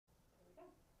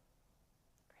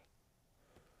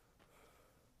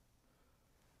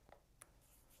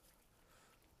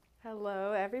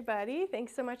Hello, everybody.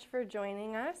 Thanks so much for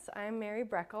joining us. I'm Mary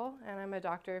Breckel, and I'm a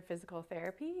doctor of physical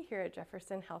therapy here at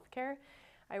Jefferson Healthcare.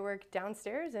 I work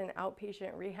downstairs in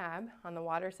outpatient rehab on the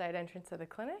waterside entrance of the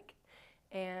clinic.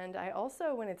 And I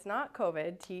also, when it's not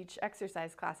COVID, teach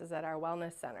exercise classes at our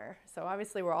wellness center. So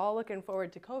obviously we're all looking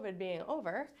forward to COVID being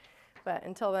over, but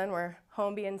until then we're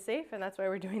home being safe, and that's why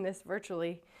we're doing this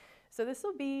virtually. So this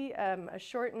will be a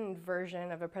shortened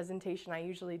version of a presentation I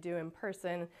usually do in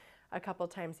person a couple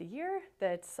times a year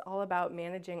that's all about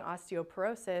managing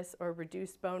osteoporosis or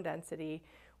reduced bone density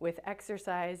with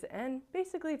exercise and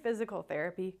basically physical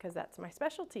therapy, because that's my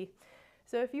specialty.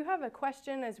 So if you have a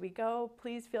question as we go,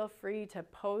 please feel free to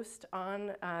post on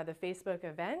the Facebook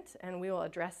event, and we will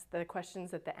address the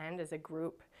questions at the end as a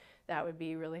group. That would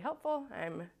be really helpful.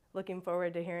 I'm looking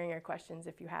forward to hearing your questions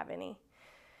if you have any.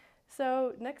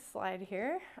 So next slide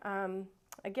here.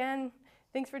 Again,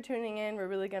 thanks for tuning in. We're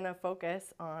really going to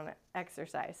focus on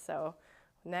exercise. So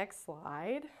next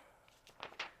slide.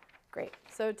 Great.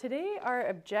 So today our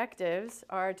objectives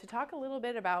are to talk a little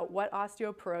bit about what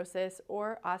osteoporosis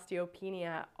or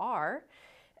osteopenia are,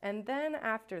 and then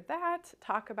after that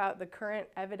talk about the current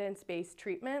evidence-based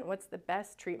treatment. What's the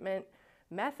best treatment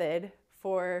method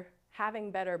for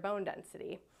having better bone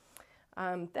density?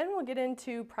 Then we'll get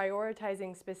into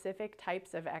prioritizing specific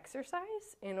types of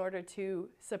exercise in order to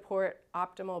support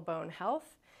optimal bone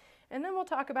health. And then we'll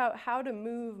talk about how to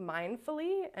move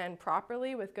mindfully and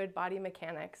properly with good body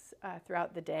mechanics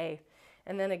throughout the day.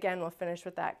 And then again, we'll finish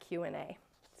with that Q&A.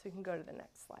 So you can go to the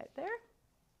next slide there.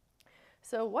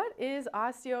 So what is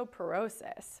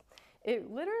osteoporosis? It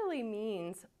literally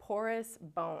means porous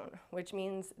bone, which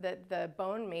means that the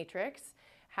bone matrix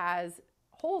has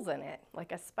holes in it,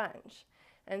 like a sponge.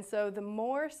 And so the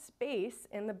more space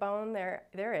in the bone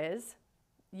there is,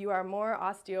 you are more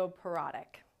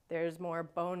osteoporotic. There's more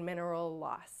bone mineral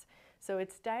loss. So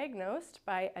it's diagnosed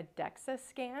by a DEXA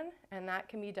scan, and that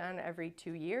can be done every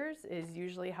 2 years, is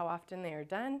usually how often they are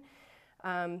done.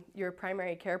 Your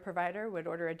primary care provider would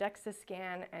order a DEXA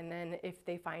scan, and then if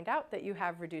they find out that you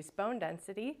have reduced bone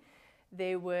density,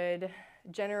 they would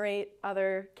generate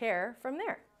other care from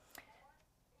there.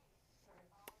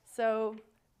 So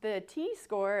the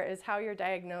T-score is how you're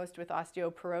diagnosed with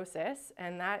osteoporosis,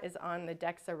 and that is on the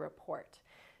DEXA report.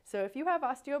 So if you have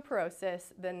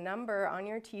osteoporosis, the number on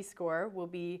your T-score will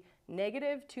be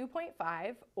negative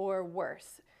 2.5 or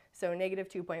worse. So negative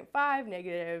 2.5,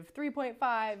 negative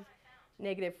 3.5,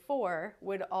 negative 4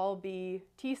 would all be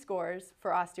T-scores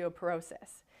for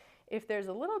osteoporosis. If there's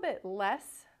a little bit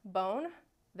less bone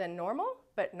than normal,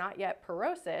 but not yet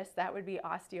porosis, that would be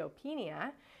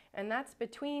osteopenia, and that's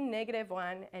between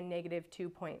 -1 and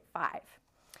 -2.5.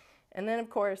 And then of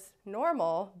course,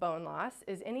 normal bone loss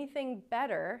is anything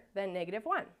better than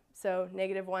 -1. So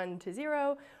 -1 to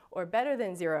 0 or better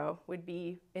than 0 would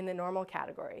be in the normal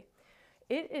category.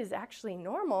 It is actually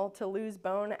normal to lose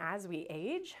bone as we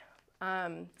age.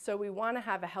 So we want to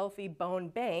have a healthy bone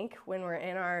bank when we're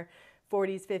in our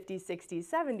 40s, 50s, 60s,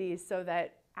 70s, so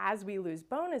that as we lose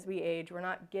bone as we age, we're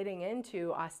not getting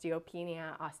into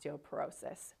osteopenia,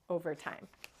 osteoporosis over time.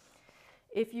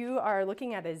 If you are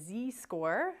looking at a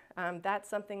Z-score, that's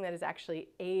something that is actually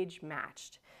age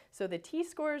matched. So the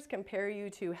T-scores compare you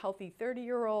to healthy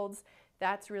 30-year-olds.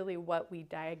 That's really what we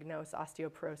diagnose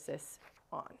osteoporosis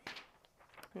on.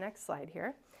 Next slide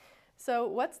here. So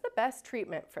what's the best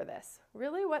treatment for this?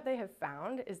 Really what they have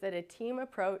found is that a team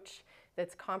approach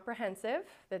that's comprehensive,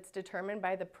 that's determined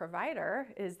by the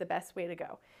provider, is the best way to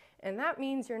go. And that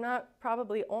means you're not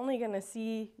probably only going to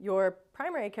see your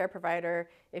primary care provider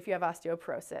if you have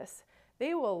osteoporosis.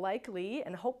 They will likely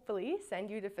and hopefully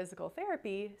send you to physical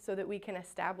therapy so that we can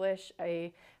establish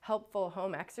a helpful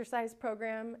home exercise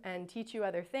program and teach you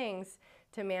other things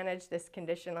to manage this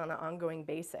condition on an ongoing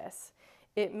basis.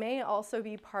 It may also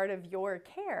be part of your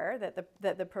care that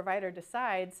the provider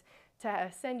decides to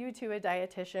send you to a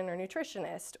dietitian or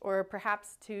nutritionist, or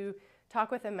perhaps to talk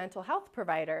with a mental health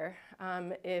provider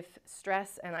if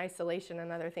stress and isolation and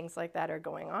other things like that are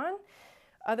going on.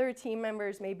 Other team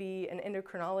members may be an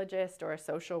endocrinologist or a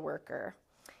social worker.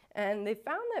 And they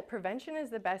found that prevention is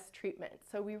the best treatment.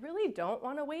 So we really don't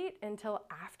want to wait until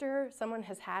after someone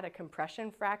has had a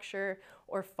compression fracture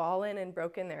or fallen and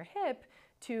broken their hip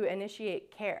to initiate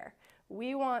care.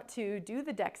 We want to do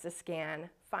the DEXA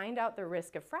scan, find out the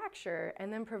risk of fracture,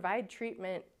 and then provide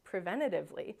treatment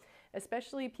preventatively,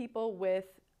 especially people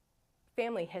with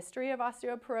family history of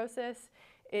osteoporosis.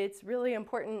 It's really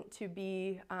important to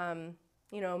be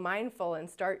mindful and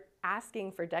start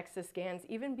asking for DEXA scans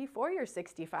even before you're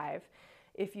 65.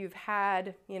 If you've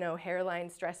had, hairline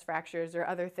stress fractures or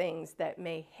other things that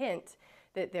may hint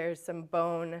that there's some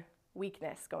bone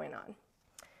weakness going on.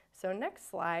 So next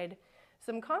slide.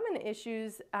 Some common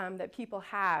issues that people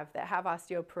have that have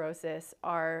osteoporosis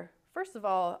are, first of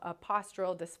all, a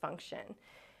postural dysfunction.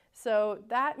 So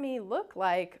that may look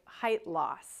like height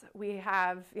loss. We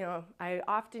have, I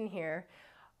often hear,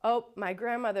 oh, my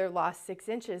grandmother lost 6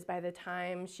 inches by the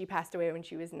time she passed away when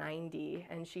she was 90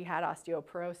 and she had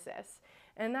osteoporosis.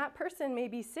 And that person may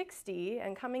be 60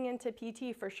 and coming into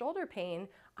PT for shoulder pain.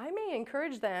 I may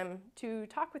encourage them to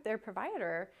talk with their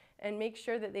provider and make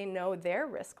sure that they know their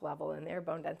risk level and their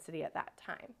bone density at that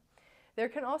time. There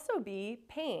can also be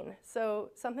pain.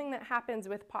 So something that happens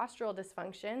with postural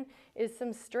dysfunction is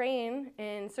some strain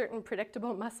in certain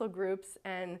predictable muscle groups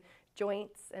and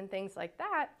joints and things like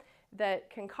that that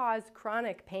can cause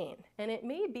chronic pain. And it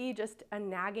may be just a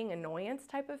nagging annoyance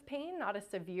type of pain, not a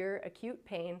severe acute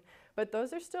pain, but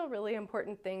those are still really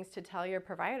important things to tell your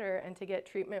provider and to get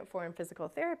treatment for in physical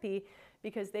therapy,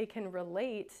 because they can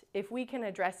relate. If we can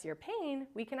address your pain,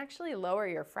 we can actually lower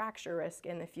your fracture risk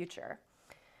in the future.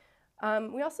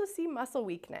 We also see muscle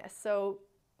weakness. So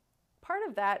part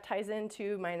of that ties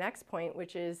into my next point,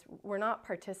 which is we're not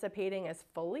participating as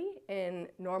fully in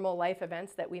normal life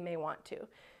events that we may want to.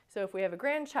 So if we have a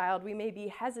grandchild, we may be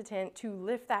hesitant to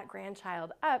lift that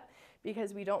grandchild up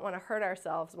because we don't want to hurt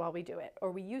ourselves while we do it. Or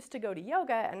we used to go to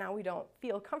yoga and now we don't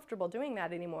feel comfortable doing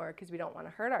that anymore because we don't want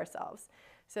to hurt ourselves.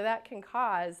 So that can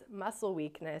cause muscle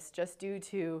weakness just due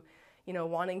to,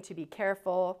 wanting to be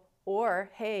careful, or,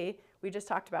 hey, we just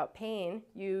talked about pain.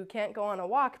 You can't go on a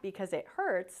walk because it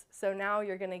hurts, so now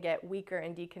you're going to get weaker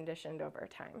and deconditioned over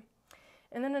time.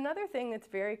 And then another thing that's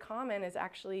very common is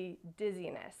actually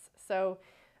dizziness. So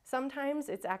sometimes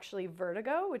it's actually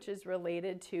vertigo, which is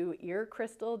related to ear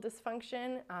crystal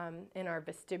dysfunction in our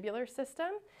vestibular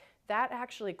system. That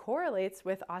actually correlates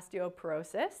with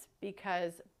osteoporosis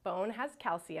because bone has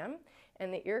calcium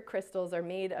and the ear crystals are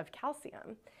made of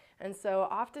calcium. And so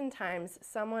oftentimes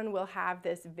someone will have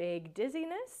this vague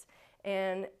dizziness,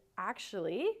 and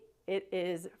actually it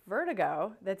is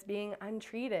vertigo that's being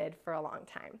untreated for a long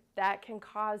time. That can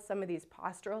cause some of these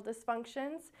postural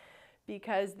dysfunctions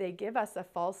because they give us a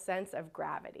false sense of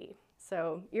gravity.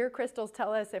 So ear crystals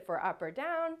tell us if we're up or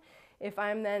down. If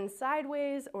I'm then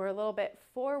sideways or a little bit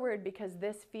forward because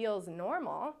this feels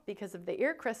normal because of the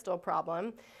ear crystal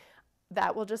problem,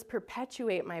 that will just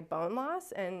perpetuate my bone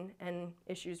loss and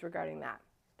issues regarding that.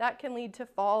 That can lead to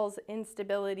falls,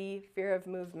 instability, fear of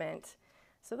movement.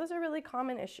 So those are really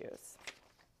common issues.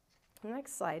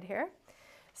 Next slide here.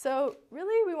 So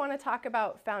really we want to talk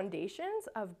about foundations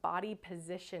of body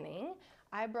positioning.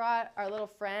 I brought our little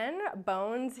friend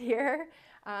Bones here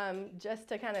just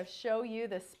to kind of show you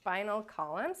the spinal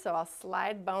column. So I'll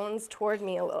slide Bones toward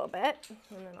me a little bit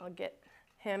and then I'll get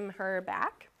her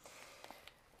back.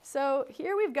 So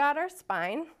here we've got our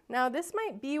spine. Now this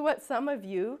might be what some of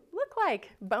you look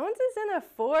like. Bones is in a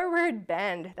forward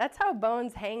bend. That's how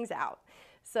Bones hangs out.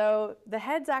 So the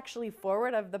head's actually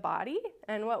forward of the body,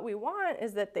 and what we want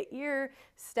is that the ear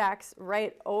stacks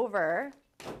right over,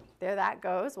 there that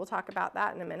goes, we'll talk about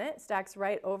that in a minute, stacks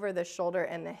right over the shoulder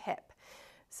and the hip.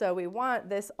 So we want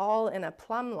this all in a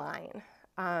plumb line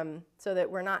so that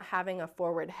we're not having a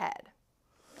forward head.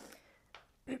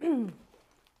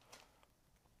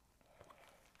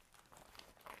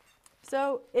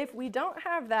 So if we don't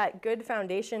have that good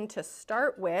foundation to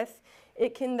start with,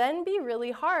 it can then be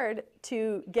really hard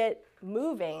to get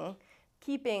moving,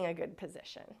 keeping a good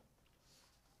position.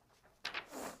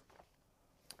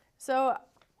 So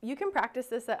you can practice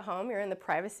this at home. You're in the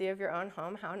privacy of your own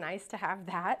home. How nice to have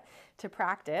that to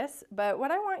practice. But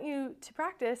what I want you to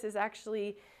practice is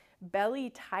actually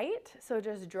belly tight. So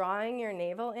just drawing your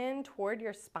navel in toward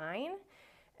your spine.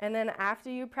 And then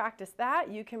after you practice that,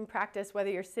 you can practice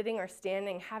whether you're sitting or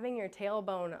standing, having your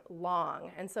tailbone long.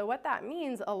 And so what that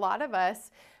means, a lot of us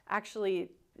actually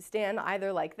stand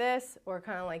either like this or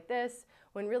kind of like this,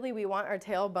 when really we want our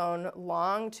tailbone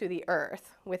long to the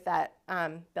earth with that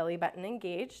belly button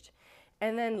engaged.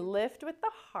 And then lift with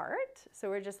the heart. So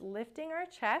we're just lifting our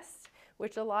chest,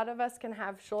 which a lot of us can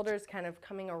have shoulders kind of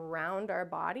coming around our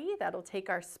body. That'll take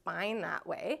our spine that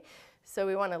way. So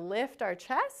we want to lift our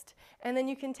chest, and then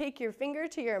you can take your finger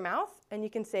to your mouth and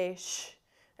you can say shh,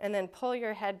 and then pull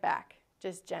your head back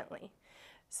just gently.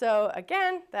 So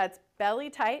again, that's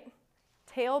belly tight,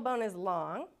 tailbone is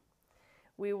long.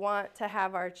 We want to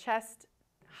have our chest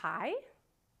high,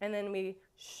 and then we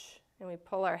shh, and we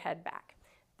pull our head back.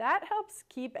 That helps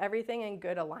keep everything in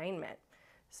good alignment.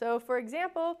 So for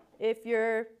example, if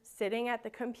you're sitting at the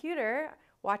computer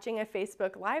watching a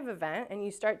Facebook Live event and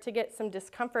you start to get some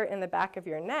discomfort in the back of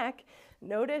your neck,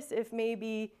 notice if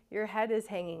maybe your head is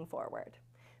hanging forward.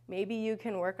 maybe you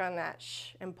can work on that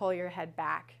shh and pull your head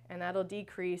back, and that'll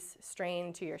decrease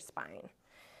strain to your spine.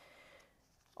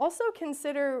 Also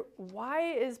consider,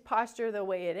 why is posture the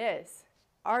way it is?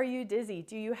 Are you dizzy?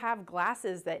 Do you have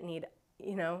glasses that need,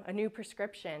 a new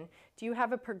prescription? Do you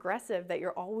have a progressive that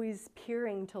you're always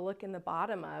peering to look in the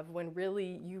bottom of when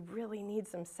you really need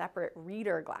some separate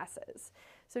reader glasses?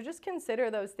 So just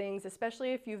consider those things,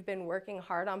 especially if you've been working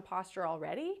hard on posture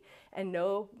already and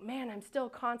know, man, I'm still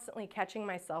constantly catching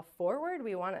myself forward.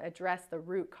 We want to address the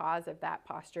root cause of that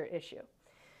posture issue.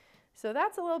 So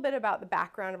that's a little bit about the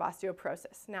background of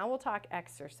osteoporosis. Now we'll talk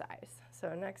exercise.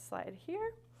 So next slide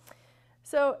here.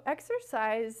 So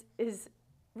exercise is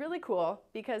really cool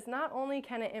because not only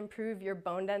can it improve your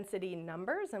bone density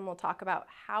numbers, and we'll talk about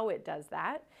how it does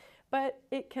that, but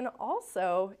it can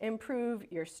also improve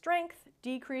your strength,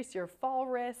 decrease your fall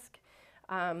risk,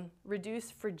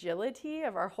 reduce fragility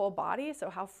of our whole body, so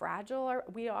how fragile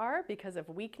we are because of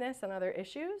weakness and other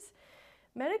issues.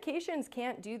 Medications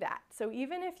can't do that. So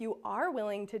even if you are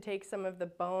willing to take some of the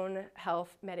bone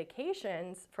health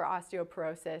medications for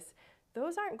osteoporosis,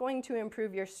 those aren't going to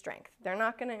improve your strength. They're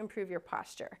not going to improve your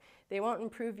posture. They won't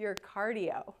improve your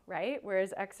cardio, right?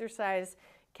 Whereas exercise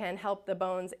can help the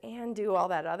bones and do all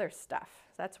that other stuff.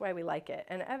 That's why we like it.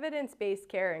 And evidence-based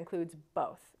care includes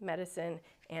both medicine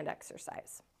and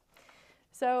exercise.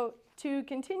 So to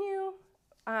continue,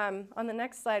 on the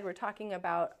next slide, we're talking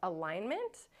about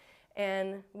alignment.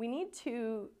 And we need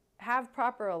to have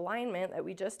proper alignment that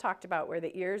we just talked about, where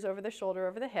the ear's over the shoulder,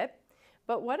 over the hip.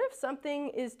 But what if something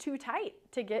is too tight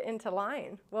to get into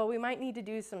line? Well, we might need to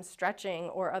do some stretching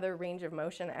or other range of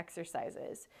motion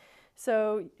exercises.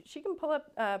 So she can pull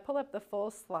up the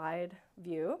full slide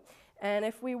view. And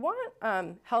if we want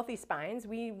healthy spines,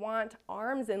 we want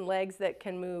arms and legs that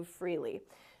can move freely.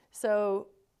 So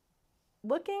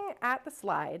looking at the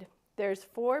slide, there's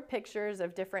 4 pictures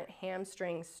of different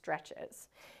hamstring stretches.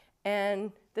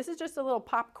 And this is just a little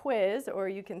pop quiz, or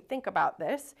you can think about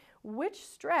this. Which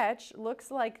stretch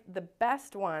looks like the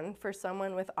best one for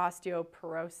someone with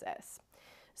osteoporosis?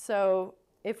 So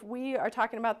if we are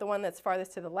talking about the one that's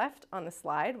farthest to the left on the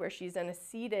slide, where she's in a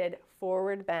seated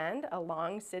forward bend, a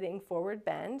long sitting forward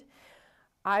bend,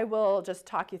 I will just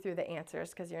talk you through the answers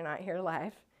because you're not here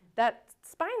live. That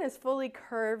spine is fully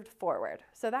curved forward.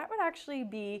 So that would actually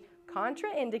be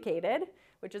contraindicated,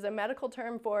 which is a medical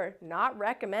term for not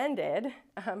recommended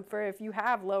for if you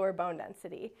have lower bone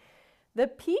density. The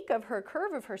peak of her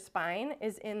curve of her spine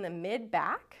is in the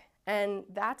mid-back, and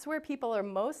that's where people are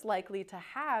most likely to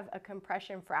have a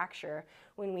compression fracture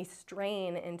when we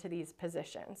strain into these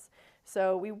positions.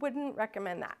 So we wouldn't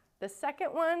recommend that. The second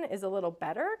one is a little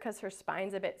better because her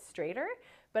spine's a bit straighter,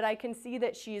 but I can see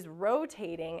that she's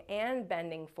rotating and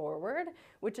bending forward,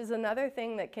 which is another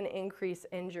thing that can increase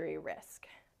injury risk,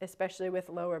 especially with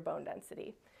lower bone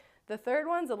density. The third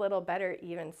one's a little better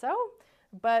even so,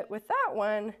 but with that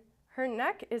one, her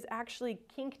neck is actually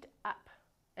kinked up.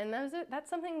 And that's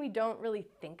something we don't really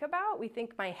think about. We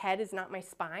think my head is not my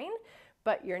spine,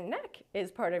 but your neck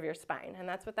is part of your spine, and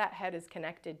that's what that head is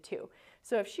connected to.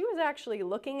 So if she was actually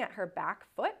looking at her back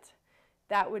foot,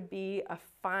 that would be a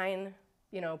fine,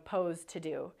 pose to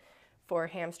do for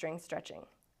hamstring stretching.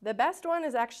 The best one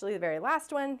is actually the very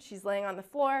last one. She's laying on the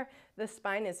floor. The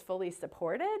spine is fully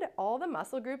supported. All the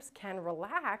muscle groups can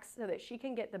relax so that she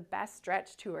can get the best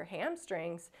stretch to her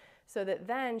hamstrings, so that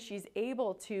then she's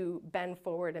able to bend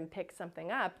forward and pick something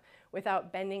up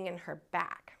without bending in her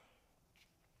back.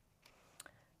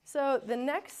 So the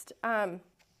next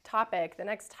topic, the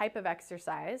next type of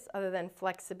exercise, other than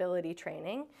flexibility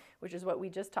training, which is what we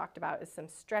just talked about, is some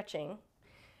stretching,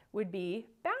 would be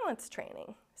balance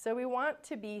training. So we want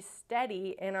to be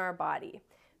steady in our body.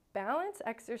 Balance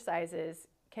exercises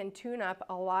can tune up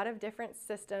a lot of different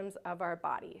systems of our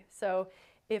body. So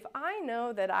if I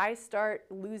know that I start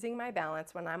losing my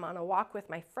balance when I'm on a walk with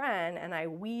my friend and I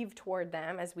weave toward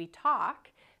them as we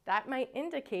talk, that might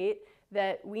indicate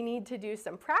that we need to do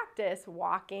some practice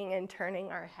walking and turning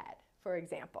our head, for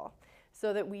example,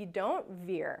 so that we don't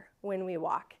veer when we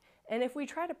walk. And if we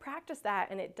try to practice that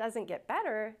and it doesn't get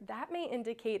better, that may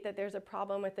indicate that there's a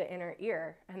problem with the inner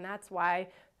ear, and that's why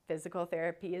physical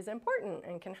therapy is important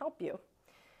and can help you.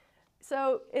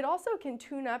 So it also can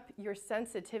tune up your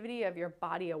sensitivity of your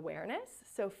body awareness.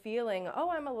 So feeling, oh,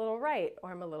 I'm a little right,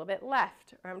 or I'm a little bit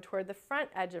left, or I'm toward the front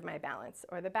edge of my balance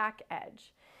or the back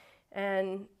edge.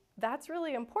 And that's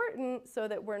really important so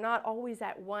that we're not always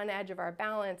at one edge of our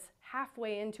balance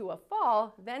halfway into a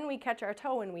fall, then we catch our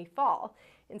toe and we fall.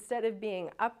 Instead of being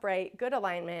upright, good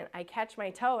alignment, I catch my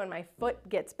toe and my foot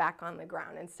gets back on the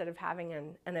ground instead of having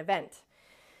an event.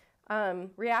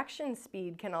 Reaction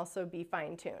speed can also be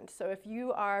fine-tuned. So if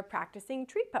you are practicing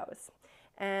tree pose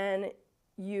and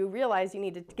you realize you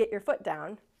need to get your foot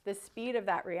down, the speed of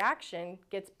that reaction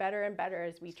gets better and better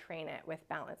as we train it with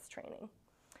balance training.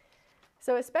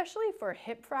 So especially for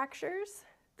hip fractures,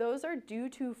 those are due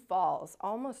to falls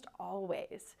almost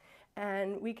always.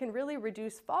 And we can really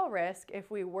reduce fall risk if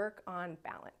we work on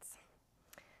balance.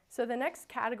 So the next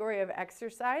category of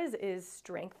exercise is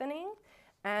strengthening.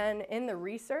 And in the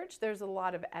research, there's a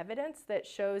lot of evidence that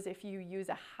shows if you use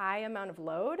a high amount of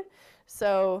load,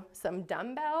 so some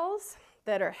dumbbells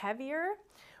that are heavier,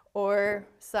 or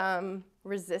some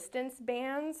resistance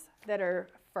bands that are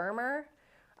firmer,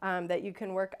 that you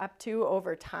can work up to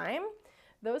over time,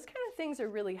 those kind of things are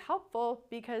really helpful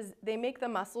because they make the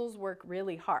muscles work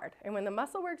really hard. And when the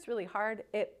muscle works really hard,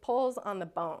 it pulls on the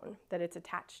bone that it's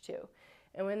attached to.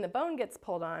 And when the bone gets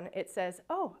pulled on, it says,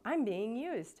 oh, I'm being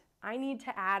used. I need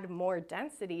to add more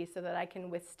density so that I can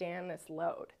withstand this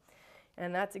load.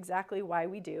 And that's exactly why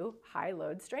we do high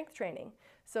load strength training.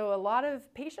 So a lot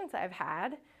of patients I've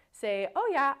had say, oh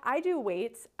yeah, I do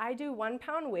weights. I do 1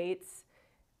 pound weights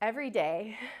every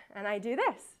day, and I do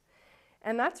this.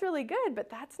 And that's really good, but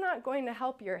that's not going to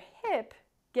help your hip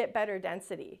get better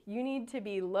density. You need to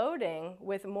be loading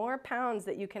with more pounds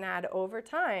that you can add over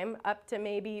time, up to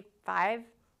maybe 5,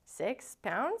 6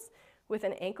 pounds, with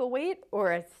an ankle weight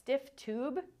or a stiff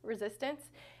tube resistance,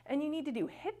 and you need to do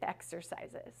hip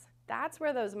exercises. That's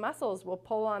where those muscles will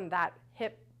pull on that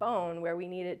hip bone where we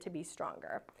need it to be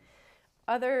stronger.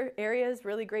 Other areas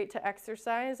really great to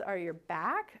exercise are your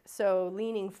back. So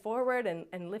leaning forward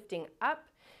and lifting up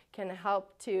can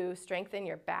help to strengthen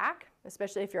your back,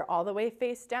 especially if you're all the way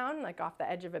face down, like off the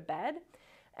edge of a bed.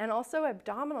 And also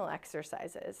abdominal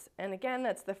exercises. And again,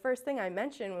 that's the first thing I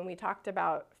mentioned when we talked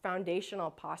about foundational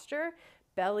posture,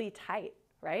 belly tight,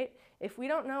 right? If we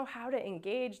don't know how to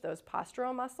engage those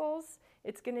postural muscles,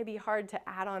 it's going to be hard to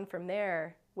add on from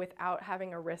there without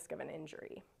having a risk of an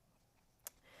injury.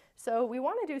 So we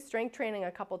want to do strength training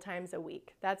a couple times a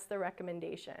week. That's the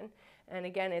recommendation. And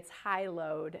again, it's high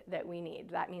load that we need.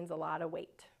 That means a lot of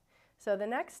weight. So the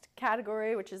next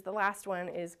category, which is the last one,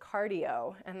 is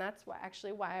cardio. And that's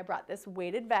actually why I brought this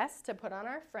weighted vest to put on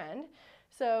our friend.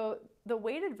 So the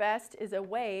weighted vest is a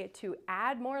way to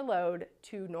add more load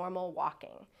to normal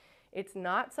walking. It's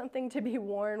not something to be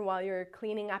worn while you're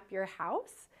cleaning up your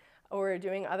house or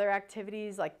doing other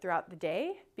activities like throughout the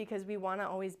day, because we want to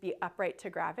always be upright to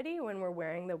gravity when we're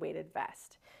wearing the weighted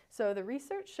vest. So the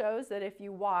research shows that if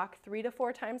you walk 3 to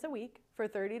 4 times a week for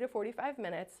 30 to 45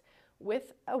 minutes,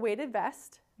 with a weighted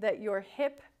vest, that your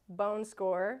hip bone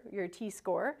score, your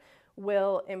T-score,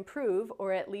 will improve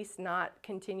or at least not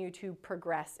continue to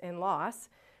progress in loss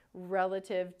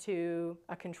relative to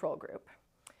a control group.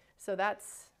 So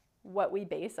that's what we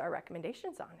base our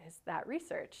recommendations on, is that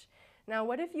research. Now,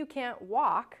 what if you can't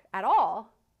walk at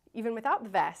all, even without the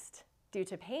vest, due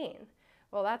to pain?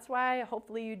 Well, that's why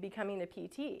hopefully you'd be coming to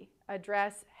PT.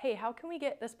 Address, hey, how can we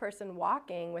get this person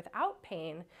walking without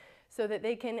pain so that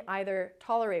they can either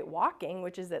tolerate walking,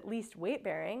 which is at least weight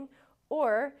bearing,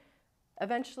 or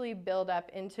eventually build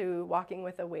up into walking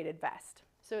with a weighted vest.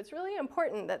 So it's really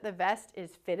important that the vest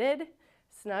is fitted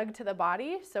snug to the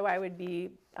body. So I would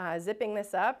be zipping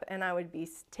this up, and I would be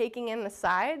taking in the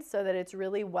sides so that it's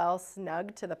really well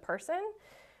snug to the person.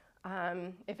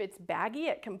 If it's baggy,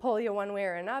 it can pull you one way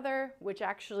or another, which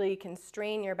actually can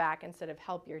strain your back instead of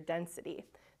help your density.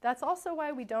 That's also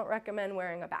why we don't recommend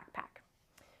wearing a backpack.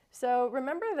 So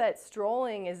remember that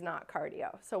strolling is not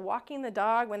cardio. So walking the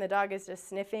dog when the dog is just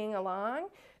sniffing along,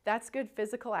 that's good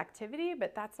physical activity,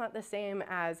 but that's not the same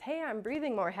as, hey, I'm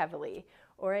breathing more heavily,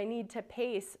 or I need to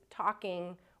pace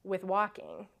talking with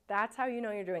walking. That's how you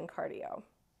know you're doing cardio.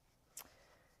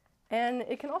 And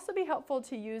it can also be helpful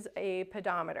to use a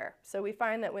pedometer. So we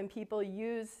find that when people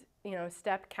use,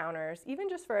 step counters, even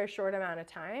just for a short amount of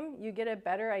time, you get a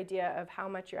better idea of how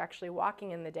much you're actually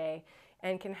walking in the day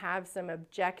and can have some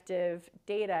objective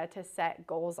data to set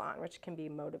goals on, which can be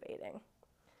motivating.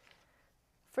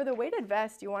 For the weighted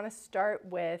vest, you want to start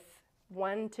with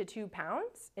 1 to 2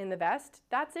 pounds in the vest.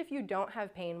 That's if you don't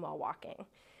have pain while walking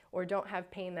or don't have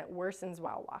pain that worsens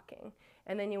while walking.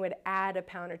 And then you would add a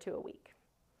pound or 2 a week.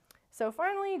 So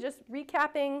finally, just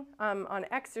recapping on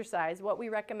exercise, what we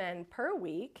recommend per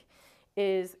week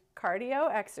is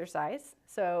cardio exercise.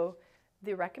 So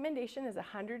the recommendation is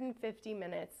 150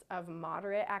 minutes of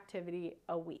moderate activity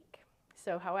a week.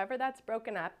 So however that's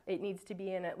broken up, it needs to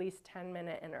be in at least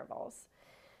 10-minute intervals.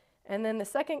 And then the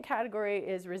second category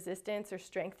is resistance or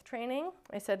strength training.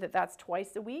 I said that that's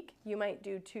twice a week. You might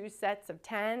do 2 sets of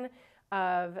 10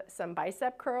 of some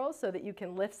bicep curls so that you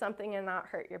can lift something and not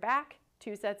hurt your back.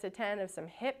 2 sets of 10 of some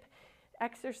hip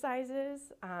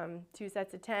exercises, 2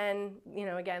 sets of 10,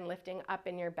 again, lifting up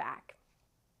in your back.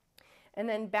 And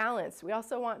then balance. We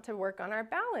also want to work on our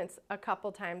balance a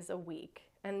couple times a week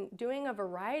and doing a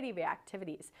variety of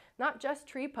activities, not just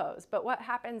tree pose, but what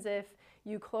happens if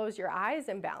you close your eyes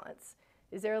in balance?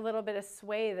 Is there a little bit of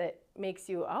sway that makes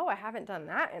you, oh, I haven't done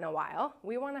that in a while?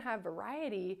 We want to have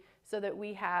variety so that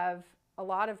we have a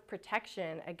lot of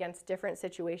protection against different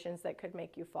situations that could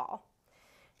make you fall.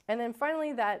 And then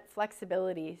finally, that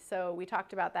flexibility. So we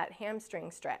talked about that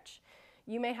hamstring stretch.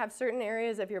 You may have certain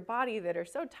areas of your body that are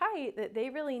so tight that they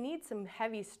really need some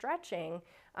heavy stretching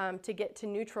to get to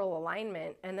neutral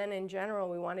alignment. And then in general,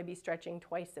 we want to be stretching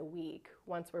twice a week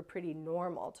once we're pretty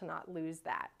normal to not lose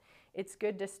that. It's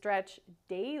good to stretch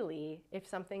daily if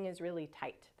something is really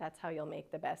tight. That's how you'll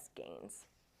make the best gains.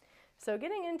 So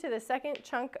getting into the second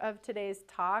chunk of today's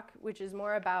talk, which is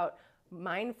more about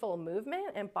mindful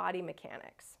movement and body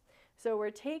mechanics. So we're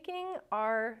taking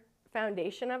our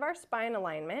foundation of our spine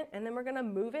alignment and then we're going to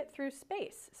move it through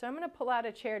space. So I'm going to pull out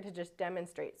a chair to just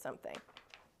demonstrate something.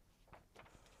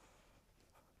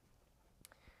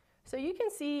 So you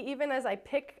can see even as I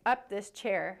pick up this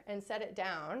chair and set it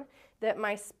down that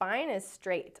my spine is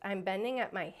straight. I'm bending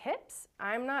at my hips.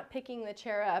 I'm not picking the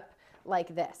chair up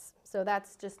like this. So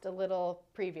that's just a little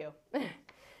preview.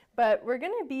 But we're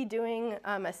going to be doing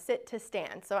a sit to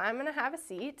stand. So I'm going to have a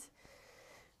seat.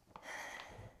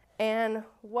 And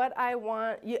what I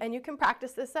want you, and you can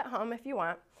practice this at home if you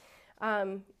want,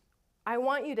 I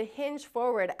want you to hinge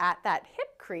forward at that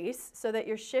hip crease so that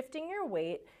you're shifting your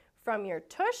weight from your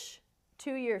tush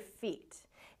to your feet.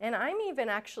 And I'm even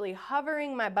actually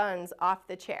hovering my buns off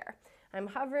the chair. I'm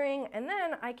hovering, and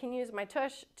then I can use my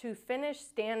tush to finish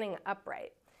standing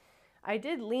upright. I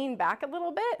did lean back a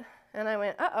little bit, and I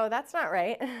went, uh-oh, that's not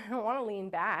right. I don't want to lean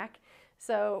back.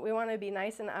 So we want to be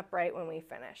nice and upright when we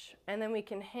finish. And then we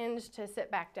can hinge to sit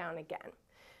back down again.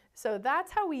 So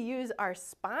that's how we use our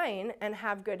spine and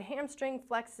have good hamstring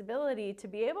flexibility to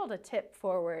be able to tip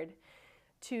forward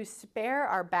to spare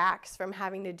our backs from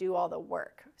having to do all the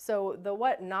work. So the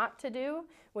what not to do,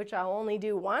 which I'll only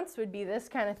do once, would be this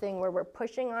kind of thing where we're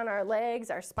pushing on our legs,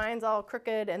 our spine's all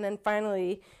crooked, and then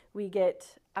finally we get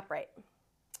upright.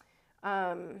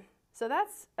 So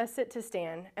that's a sit to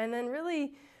stand. And then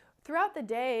really, throughout the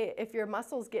day, if your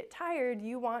muscles get tired,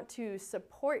 you want to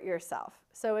support yourself.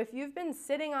 So if you've been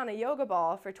sitting on a yoga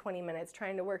ball for 20 minutes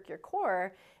trying to work your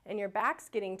core and your back's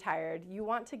getting tired, you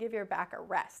want to give your back a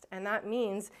rest. And that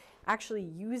means actually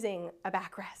using a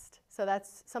backrest. So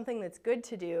that's something that's good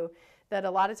to do that a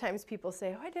lot of times people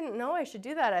say, oh, I didn't know I should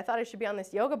do that. I thought I should be on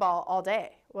this yoga ball all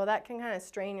day. Well, that can kind of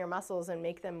strain your muscles and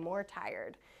make them more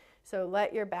tired. So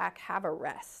let your back have a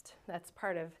rest. That's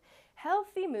part of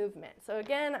healthy movement. So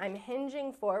again, I'm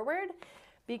hinging forward.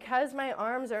 Because my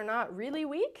arms are not really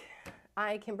weak,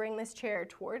 I can bring this chair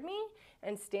toward me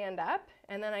and stand up,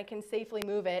 and then I can safely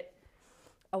move it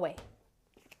away.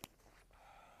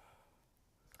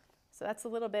 So that's a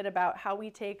little bit about how we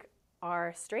take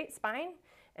our straight spine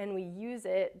and we use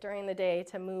it during the day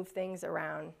to move things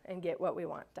around and get what we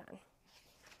want done.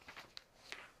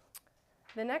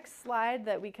 The next slide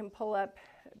that we can pull up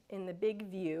in the big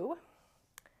view,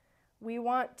 we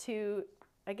want to,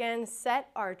 again, set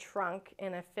our trunk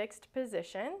in a fixed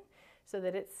position so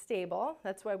that it's stable.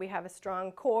 That's why we have a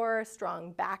strong core,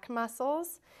 strong back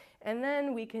muscles, and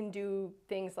then we can do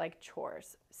things like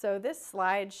chores. So this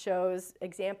slide shows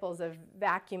examples of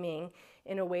vacuuming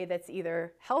in a way that's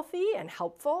either healthy and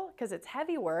helpful because it's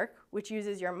heavy work, which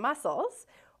uses your muscles,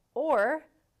 or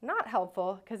not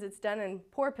helpful because it's done in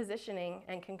poor positioning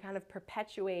and can kind of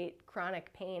perpetuate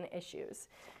chronic pain issues.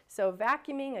 So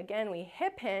vacuuming, again, we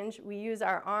hip hinge, we use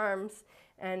our arms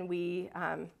and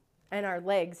and our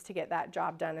legs to get that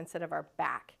job done instead of our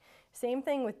back. Same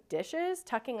thing with dishes.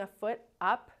 Tucking a foot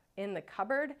up in the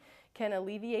cupboard can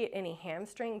alleviate any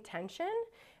hamstring tension,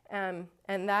 and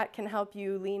that can help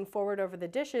you lean forward over the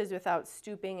dishes without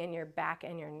stooping in your back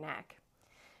and your neck.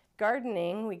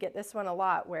 Gardening, we get this one a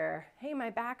lot where, hey, my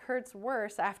back hurts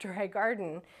worse after I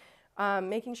garden.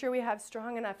 Making sure we have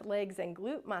strong enough legs and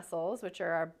glute muscles, which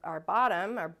are our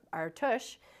bottom, our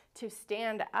tush, to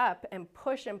stand up and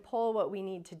push and pull what we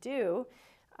need to do.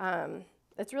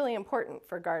 It's really important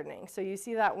for gardening. So you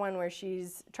see that one where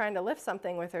she's trying to lift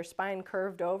something with her spine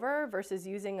curved over versus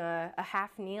using a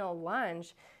half kneel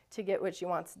lunge to get what she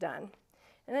wants done.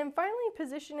 And then finally,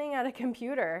 positioning at a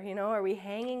computer. You know, are we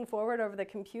hanging forward over the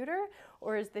computer,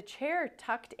 or is the chair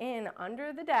tucked in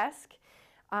under the desk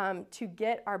to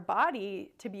get our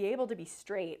body to be able to be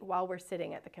straight while we're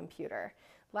sitting at the computer?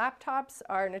 Laptops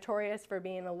are notorious for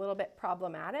being a little bit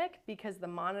problematic because the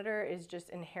monitor is just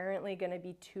inherently going to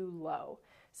be too low.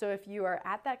 So if you are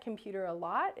at that computer a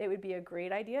lot, it would be a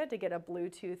great idea to get a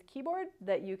Bluetooth keyboard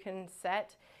that you can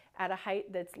set at a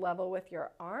height that's level with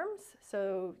your arms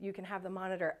so you can have the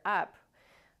monitor up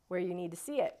where you need to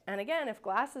see it. And again, if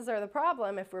glasses are the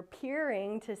problem, if we're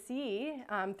peering to see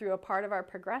through a part of our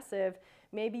progressive,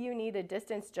 maybe you need a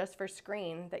distance just for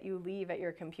screen that you leave at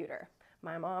your computer.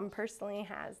 My mom personally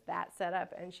has that set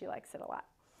up and she likes it a lot.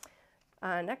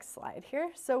 Next slide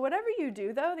here. So whatever you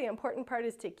do though, the important part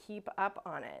is to keep up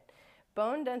on it.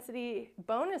 Bone density,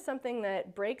 bone is something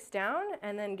that breaks down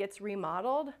and then gets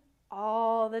remodeled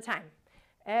all the time,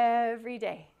 every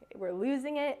day. We're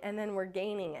losing it and then we're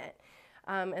gaining it.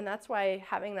 And that's why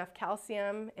having enough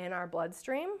calcium in our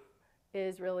bloodstream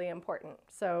is really important.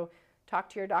 So talk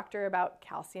to your doctor about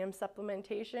calcium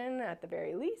supplementation at the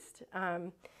very least.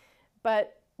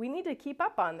 But we need to keep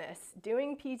up on this.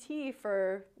 Doing PT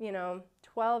for,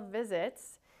 12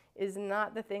 visits is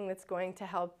not the thing that's going to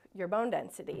help your bone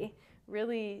density.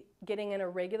 Really getting in a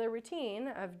regular routine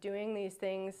of doing these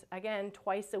things, again,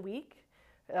 twice a week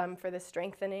for the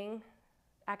strengthening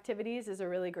activities is a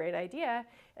really great idea.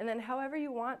 And then however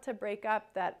you want to break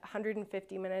up that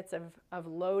 150 minutes of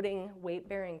loading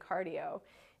weight-bearing cardio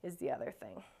is the other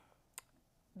thing.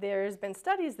 There's been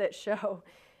studies that show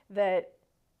that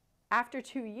after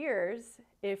 2 years,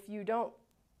 if you don't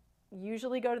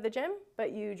usually go to the gym,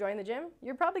 but you join the gym,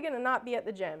 you're probably going to not be at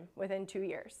the gym within 2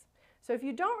 years. So if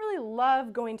you don't really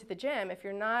love going to the gym, if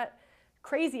you're not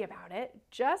crazy about it,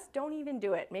 just don't even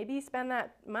do it. Maybe spend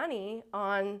that money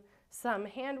on some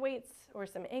hand weights or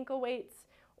some ankle weights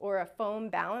or a foam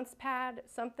balance pad,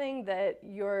 something that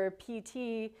your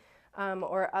PT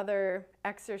or other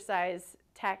exercise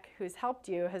tech who's helped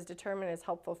you has determined is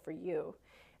helpful for you.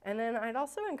 And then I'd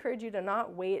also encourage you to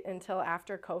not wait until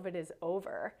after COVID is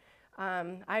over.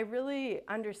 I really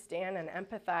understand and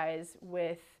empathize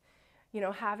with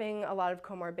having a lot of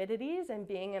comorbidities and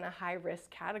being in a high-risk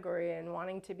category and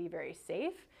wanting to be very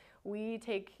safe. We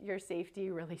take your safety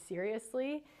really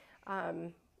seriously.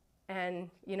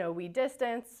 We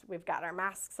distance, we've got our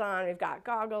masks on, we've got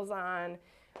goggles on.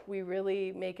 We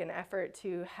really make an effort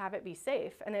to have it be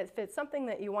safe. And if it's something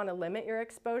that you want to limit your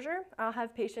exposure, I'll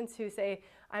have patients who say,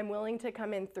 I'm willing to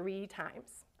come in 3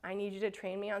 times. I need you to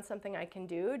train me on something I can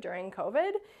do during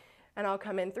COVID, and I'll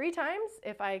come in 3 times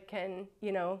if I can,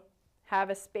 have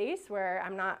a space where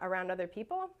I'm not around other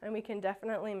people, and we can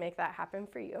definitely make that happen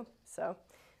for you. So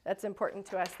that's important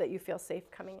to us that you feel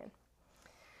safe coming in.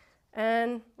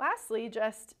 And lastly,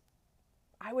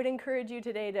 I would encourage you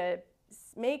today to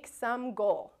make some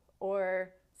goal or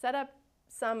set up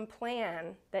some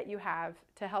plan that you have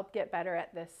to help get better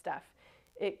at this stuff.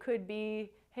 It could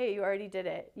be, hey, you already did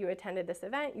it. You attended this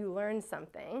event, you learned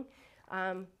something.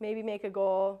 Maybe make a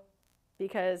goal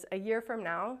because a year from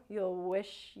now, you'll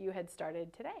wish you had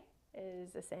started today,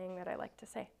 is a saying that I like to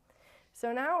say.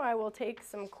 So now I will take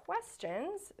some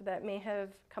questions that may have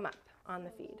come up on the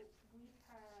feed. We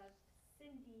have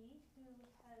Cindy who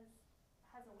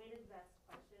has a weighted vest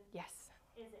question. Yes.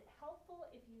 Is it helpful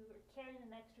if you are carrying an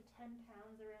extra 10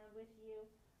 pounds around with you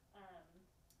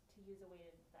to use a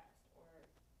weighted vest, or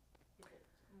is it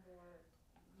more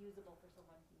usable for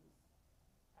someone who's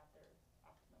at their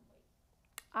optimum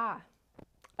weight?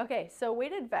 Okay, so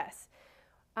weighted vests.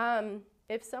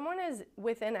 If someone is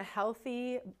within a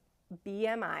healthy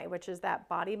BMI, which is that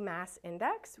body mass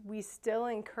index, we still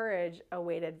encourage a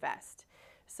weighted vest.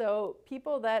 So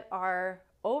people that are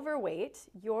overweight,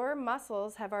 your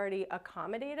muscles have already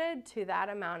accommodated to that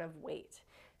amount of weight.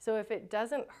 So if it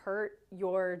doesn't hurt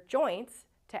your joints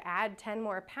to add 10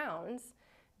 more pounds,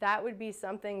 that would be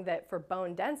something that for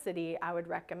bone density I would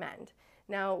recommend.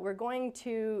 Now we're going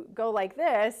to go like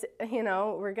this,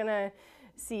 we're gonna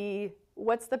see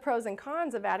what's the pros and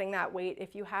cons of adding that weight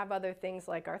if you have other things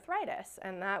like arthritis,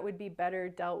 and that would be better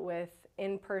dealt with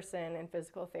in person in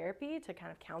physical therapy to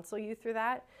kind of counsel you through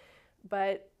that.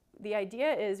 But the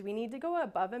idea is we need to go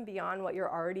above and beyond what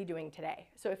you're already doing today.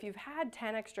 So if you've had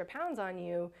 10 extra pounds on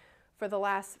you for the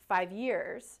last 5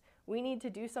 years, we need to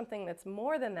do something that's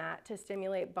more than that to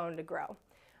stimulate bone to grow.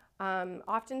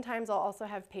 Oftentimes I'll also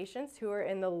have patients who are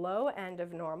in the low end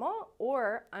of normal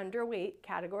or underweight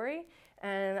category,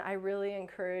 and I really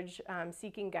encourage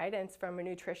seeking guidance from a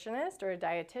nutritionist or a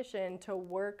dietitian to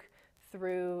work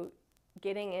through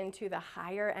getting into the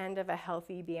higher end of a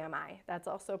healthy BMI. That's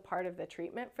also part of the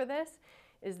treatment for this,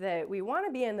 is that we want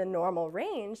to be in the normal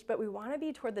range, but we want to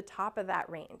be toward the top of that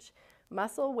range.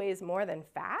 Muscle weighs more than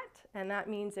fat, and that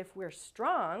means if we're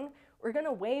strong, we're going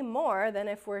to weigh more than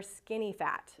if we're skinny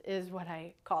fat, is what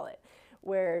I call it.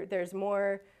 where there's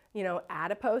more,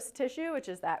 adipose tissue, which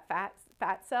is that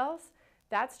fat cells,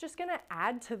 that's just going to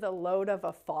add to the load of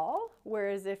a fall.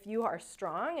 Whereas if you are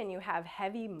strong and you have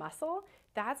heavy muscle,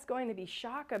 that's going to be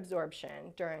shock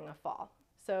absorption during a fall.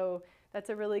 So that's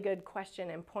a really good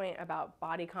question and point about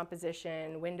body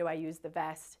composition. When do I use the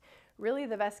vest? Really,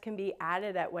 the vest can be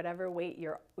added at whatever weight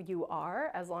you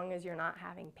are, as long as you're not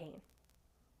having pain.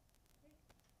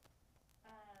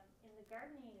 In the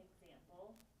gardening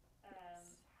example,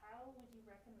 how would you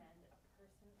recommend a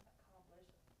person accomplish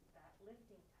that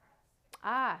lifting task?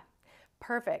 Ah,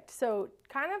 perfect. So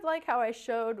kind of like how I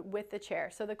showed with the chair.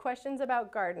 So the question's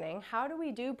about gardening. How do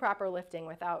we do proper lifting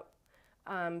without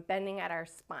bending at our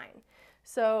spine?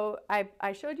 So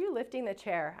I showed you lifting the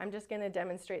chair. I'm just going to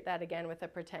demonstrate that again with a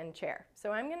pretend chair.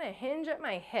 So I'm going to hinge at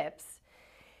my hips,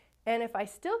 and if I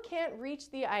still can't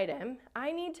reach the item,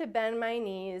 I need to bend my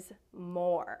knees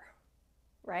more,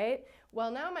 right? Well,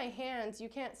 now my hands, you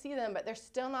can't see them, but they're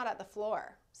still not at the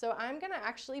floor. So I'm going to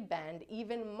actually bend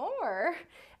even more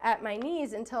at my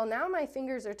knees until now my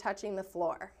fingers are touching the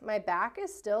floor. My back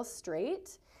is still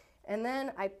straight, and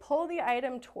then I pull the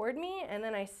item toward me, and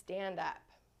then I stand up.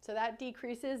 So that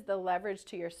decreases the leverage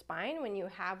to your spine when you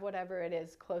have whatever it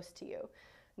is close to you.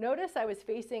 Notice I was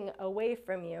facing away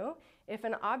from you. If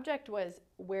an object was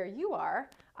where you are,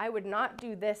 I would not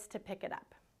do this to pick it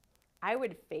up. I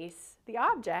would face the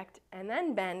object and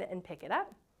then bend and pick it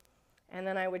up. And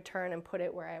then I would turn and put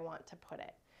it where I want to put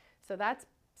it. So that's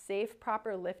safe,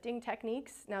 proper lifting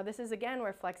techniques. Now this is again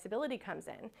where flexibility comes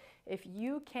in. If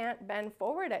you can't bend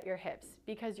forward at your hips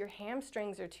because your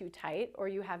hamstrings are too tight or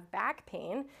you have back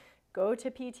pain, go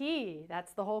to PT.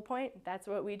 That's the whole point. That's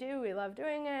what we do. We love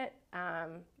doing it.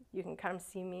 You can come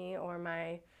see me or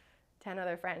my 10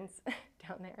 other friends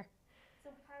down there. So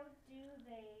how do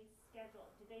they schedule?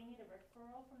 Do they need a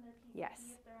referral from their PT Yes.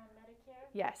 if they're on Medicare?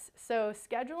 Yes. So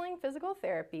scheduling physical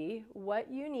therapy, what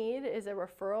you need is a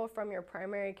referral from your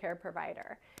primary care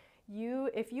provider.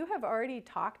 If you have already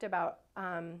talked about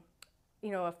a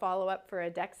follow-up for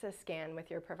a DEXA scan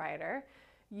with your provider,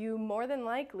 you more than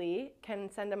likely can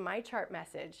send a MyChart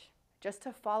message just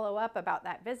to follow up about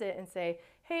that visit and say,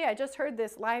 hey, I just heard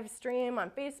this live stream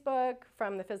on Facebook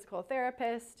from the physical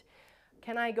therapist.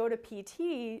 Can I go to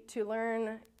PT to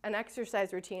learn an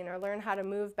exercise routine or learn how to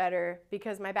move better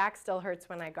because my back still hurts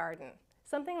when I garden?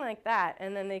 Something like that.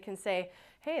 And then they can say,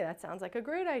 hey, that sounds like a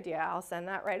great idea. I'll send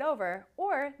that right over.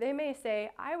 Or they may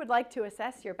say, I would like to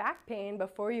assess your back pain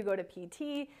before you go to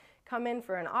PT. Come in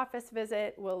for an office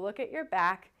visit. We'll look at your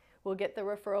back. We'll get the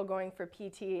referral going for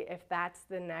PT if that's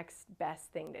the next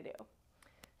best thing to do.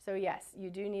 So yes,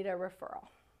 you do need a referral.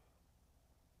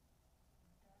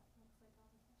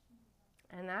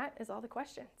 And that is all the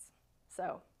questions.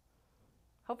 So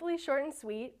hopefully short and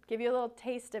sweet, give you a little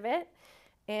taste of it.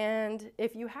 And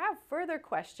if you have further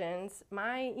questions,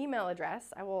 my email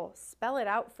address, I will spell it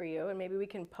out for you and maybe we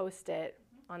can post it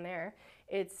on there.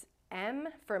 It's M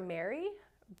for Mary,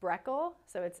 Breckel,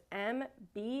 so it's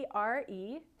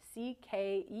MBRECKEL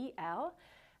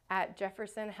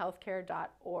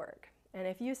 @jeffersonhealthcare.org. And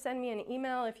if you send me an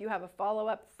email, if you have a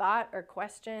follow-up thought or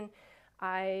question,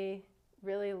 I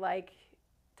really like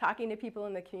talking to people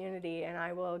in the community, and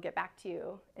I will get back to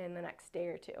you in the next day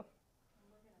or two.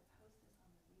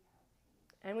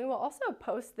 And we will also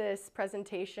post this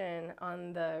presentation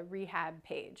on the rehab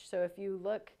page. So if you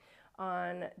look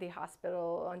on the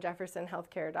hospital on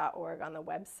jeffersonhealthcare.org on the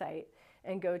website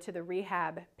and go to the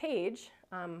rehab page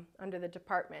under the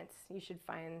departments, you should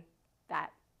find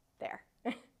that there.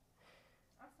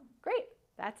 Awesome. Great,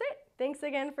 that's it. Thanks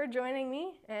again for joining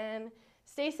me, and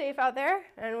stay safe out there,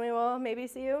 and we will maybe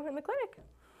see you in the clinic.